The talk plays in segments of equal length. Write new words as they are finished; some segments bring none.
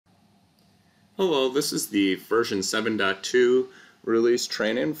Hello, this is the version 7.2 release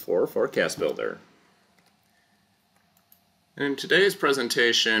training for ForecastBuilder. And in today's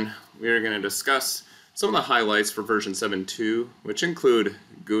presentation, we are going to discuss some of the highlights for version 7.2, which include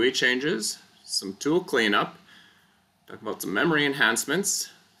GUI changes, some tool cleanup, talk about some memory enhancements,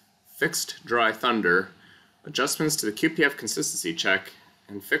 fixed dry thunder, adjustments to the QPF consistency check,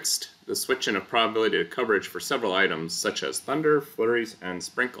 and fixed the switch-in of probability to coverage for several items such as thunder, flurries, and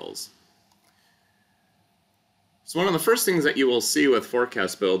sprinkles. So one of the first things that you will see with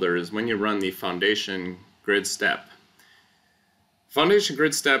ForecastBuilder is when you run the foundation grid step. Foundation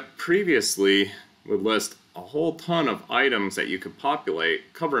grid step previously would list a whole ton of items that you could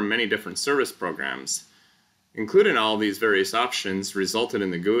populate, covering many different service programs. Including all these various options resulted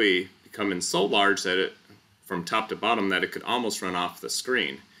in the GUI becoming so large that it, from top to bottom, that it could almost run off the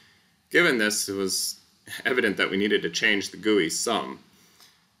screen. Given this, it was evident that we needed to change the GUI some.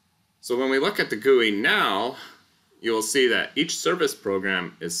 So when we look at the GUI now, you will see that each service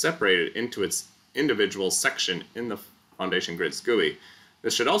program is separated into its individual section in the Foundation Grid's GUI.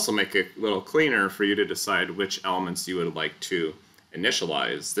 This should also make it a little cleaner for you to decide which elements you would like to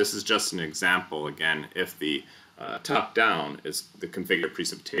initialize. This is just an example, again, if the top-down is the configure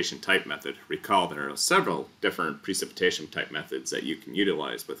precipitation type method. Recall there are several different precipitation type methods that you can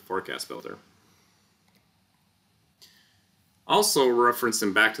utilize with ForecastBuilder. Also,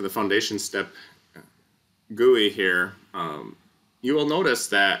 referencing back to the foundation step GUI here, you will notice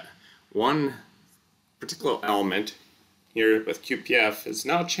that one particular element here with QPF is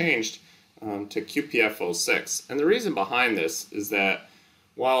now changed to QPF 06. And the reason behind this is that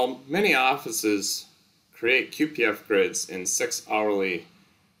while many offices create QPF grids in 6 hourly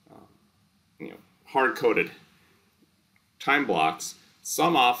hard-coded time blocks,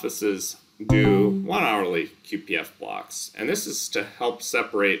 some offices do 1 hourly QPF blocks. And this is to help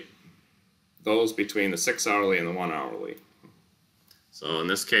separate those between the 6 hourly and the 1 hourly. So in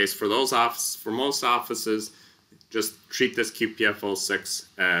this case, for most offices, just treat this QPF 06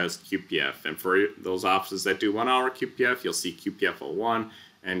 as QPF. And for those offices that do 1 hour QPF, you'll see QPF 01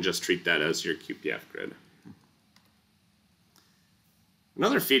 and just treat that as your QPF grid.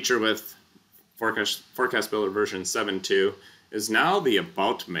 Another feature with ForecastBuilder version 7.2 is now the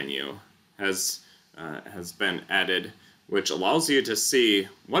About menu has been added, which allows you to see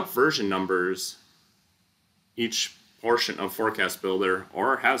what version numbers each portion of ForecastBuilder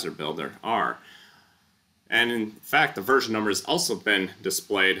or Hazard Builder are. And in fact, the version number has also been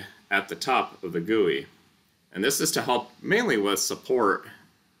displayed at the top of the GUI. And this is to help mainly with support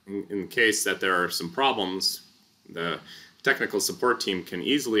in case that there are some problems. The technical support team can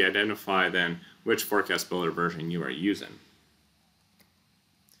easily identify then which ForecastBuilder version you are using.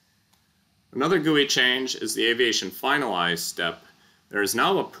 Another GUI change is the Aviation Finalize step. There is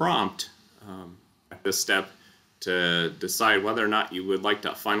now a prompt at this step to decide whether or not you would like to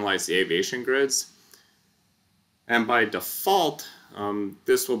finalize the aviation grids. And by default,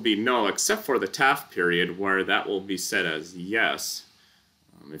 this will be no, except for the TAF period, where that will be set as yes.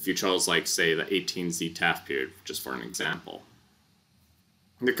 If you chose, like, say, the 18Z TAF period, just for an example.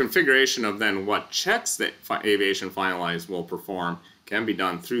 The configuration of then what checks that Aviation Finalize will perform can be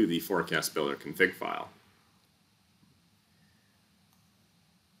done through the ForecastBuilder config file.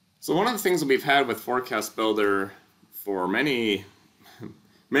 So one of the things that we've had with ForecastBuilder for many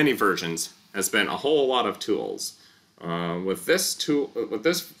versions has been a whole lot of tools. With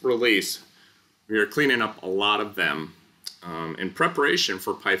this release, we are cleaning up a lot of them in preparation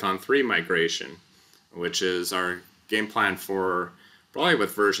for Python 3 migration, which is our game plan for probably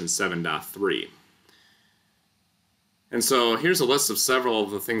with version 7.3. And so here's a list of several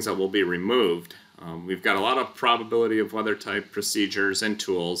of the things that will be removed. We've got a lot of probability of weather type procedures and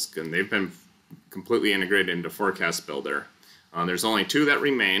tools, and they've been completely integrated into ForecastBuilder. There's only 2 that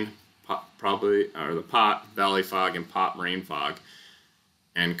remain, the POT Valley Fog and POT Marine Fog.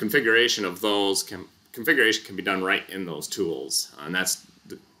 And configuration of those can be done right in those tools, and that's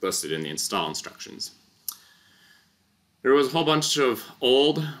listed in the install instructions. There was a whole bunch of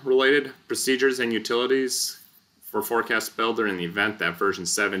old related procedures and utilities for ForecastBuilder in the event that version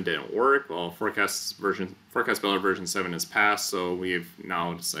 7 didn't work. Well, ForecastBuilder version 7 is passed, so we've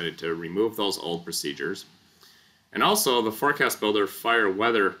now decided to remove those old procedures. And also, the ForecastBuilder fire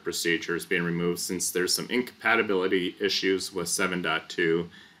weather procedure is being removed since there's some incompatibility issues with 7.2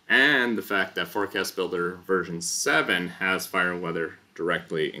 and the fact that ForecastBuilder version 7 has fire weather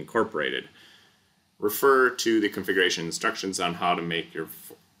directly incorporated. Refer to the configuration instructions on how to make your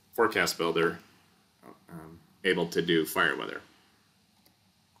ForecastBuilder able to do fire weather.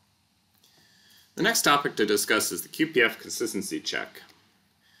 The next topic to discuss is the QPF consistency check.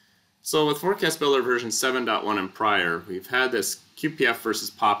 So with ForecastBuilder version 7.1 and prior, we've had this QPF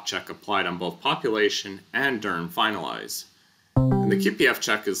versus POP check applied on both population and during finalize. And the QPF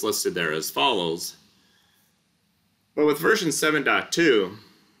check is listed there as follows. But with version 7.2,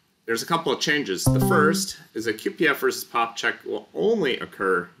 there's a couple of changes. The first is a QPF versus POP check will only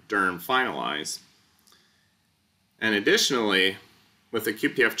occur during finalize. And additionally, with the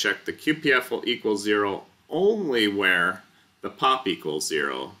QPF check, the QPF will equal 0 only where the POP equals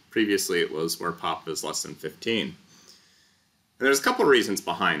 0. Previously it was where POP is less than 15. And there's a couple reasons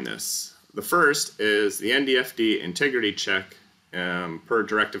behind this. The first is the NDFD integrity check per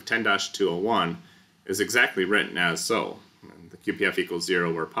Directive 10-201 is exactly written as so. The QPF equals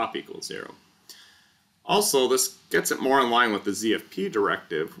 0 where POP equals 0. Also, this gets it more in line with the ZFP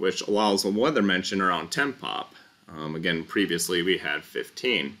directive, which allows a weather mention around 10 POP. Again, previously we had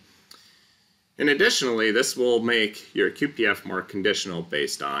 15. And additionally, this will make your QPF more conditional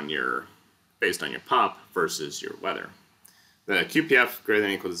based on your POP versus your weather. The QPF greater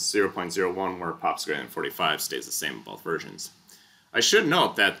than or equal to 0.01 where POP's greater than 45 stays the same in both versions. I should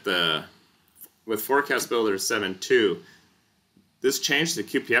note that with ForecastBuilder 7.2, this change to the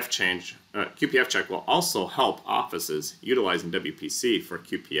QPF check will also help offices utilizing WPC for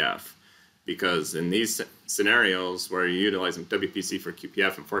QPF, because in these scenarios where you're utilizing WPC for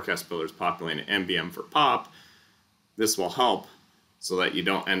QPF and ForecastBuilder is populating NBM for POP, this will help so that you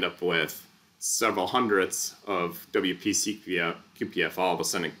don't end up with several hundredths of WPC QPF all of a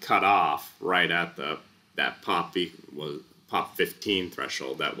sudden cut off right at that POP 15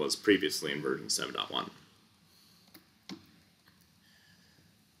 threshold that was previously in version 7.1.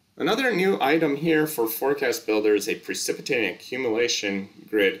 Another new item here for ForecastBuilder is a precipitating accumulation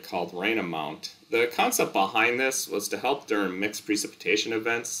grid called rain amount. The concept behind this was to help during mixed precipitation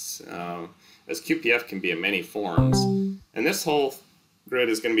events, as QPF can be in many forms. And this whole grid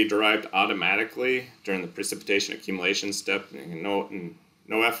is going to be derived automatically during the precipitation accumulation step. No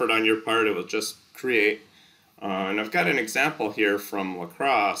effort on your part, it will just create. And I've got an example here from La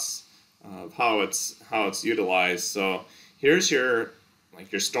Crosse of how it's utilized. So here's your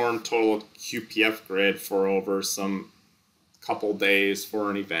storm total QPF grid for over some couple days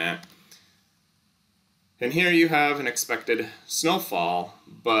for an event. And here you have an expected snowfall,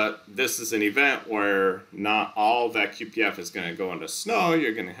 but this is an event where not all of that QPF is going to go into snow.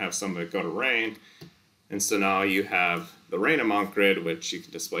 You're going to have some of it go to rain. And so now you have the rain amount grid, which you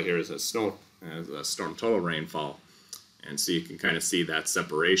can display here as a storm total rainfall. And so you can kind of see that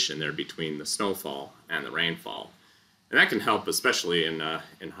separation there between the snowfall and the rainfall. And that can help, especially in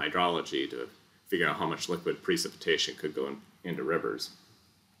hydrology, to figure out how much liquid precipitation could go into rivers.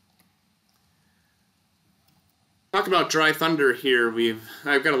 Talk about dry thunder here.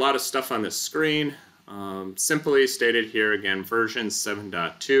 I've got a lot of stuff on this screen. Simply stated here again, version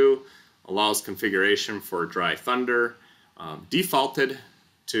 7.2 allows configuration for dry thunder, defaulted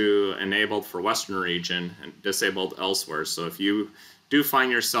to enabled for Western region and disabled elsewhere. So if you do find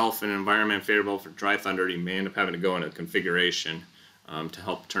yourself in an environment favorable for dry thunder, you may end up having to go into configuration to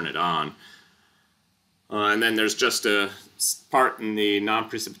help turn it on. And then there's just a part in the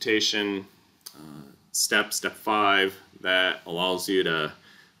non-precipitation step 5, that allows you to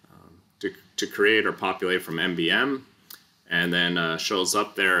create or populate from NBM, and then shows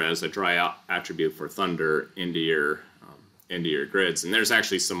up there as a dry attribute for thunder into your grids. And there's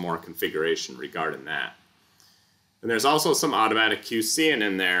actually some more configuration regarding that. And there's also some automatic QCing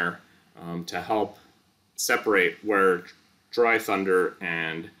in there to help separate where dry thunder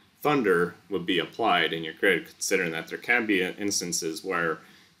and thunder would be applied in your grid, considering that there can be instances where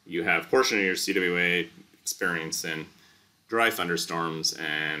you have a portion of your CWA experiencing dry thunderstorms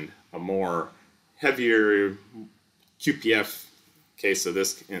and a more heavier QPF case of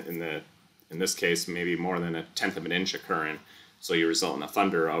this, in this case maybe more than 1/10 of an inch occurring, so you result in a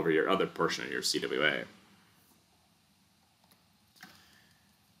thunder over your other portion of your CWA.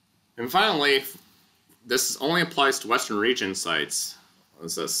 And finally, this only applies to Western region sites.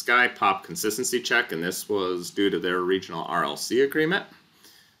 It's a Sky POP consistency check, and this was due to their regional RLC agreement.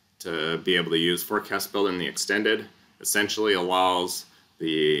 To be able to use ForecastBuilder in the extended essentially allows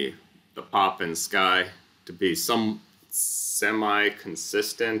the POP and Sky to be some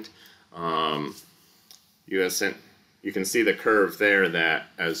semi-consistent. You can see the curve there, that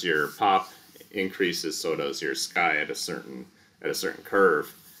as your POP increases, so does your Sky at a certain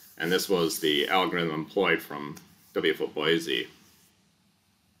curve. And this was the algorithm employed from WFOOT Boise.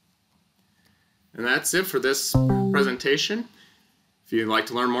 And that's it for this presentation. If you'd like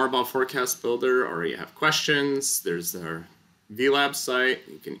to learn more about ForecastBuilder or you have questions, there's our VLab site.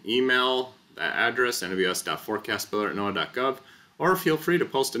 You can email that address, nws.forecastbuilder@noaa.gov, or feel free to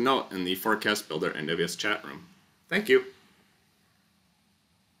post a note in the ForecastBuilder NWS chat room. Thank you.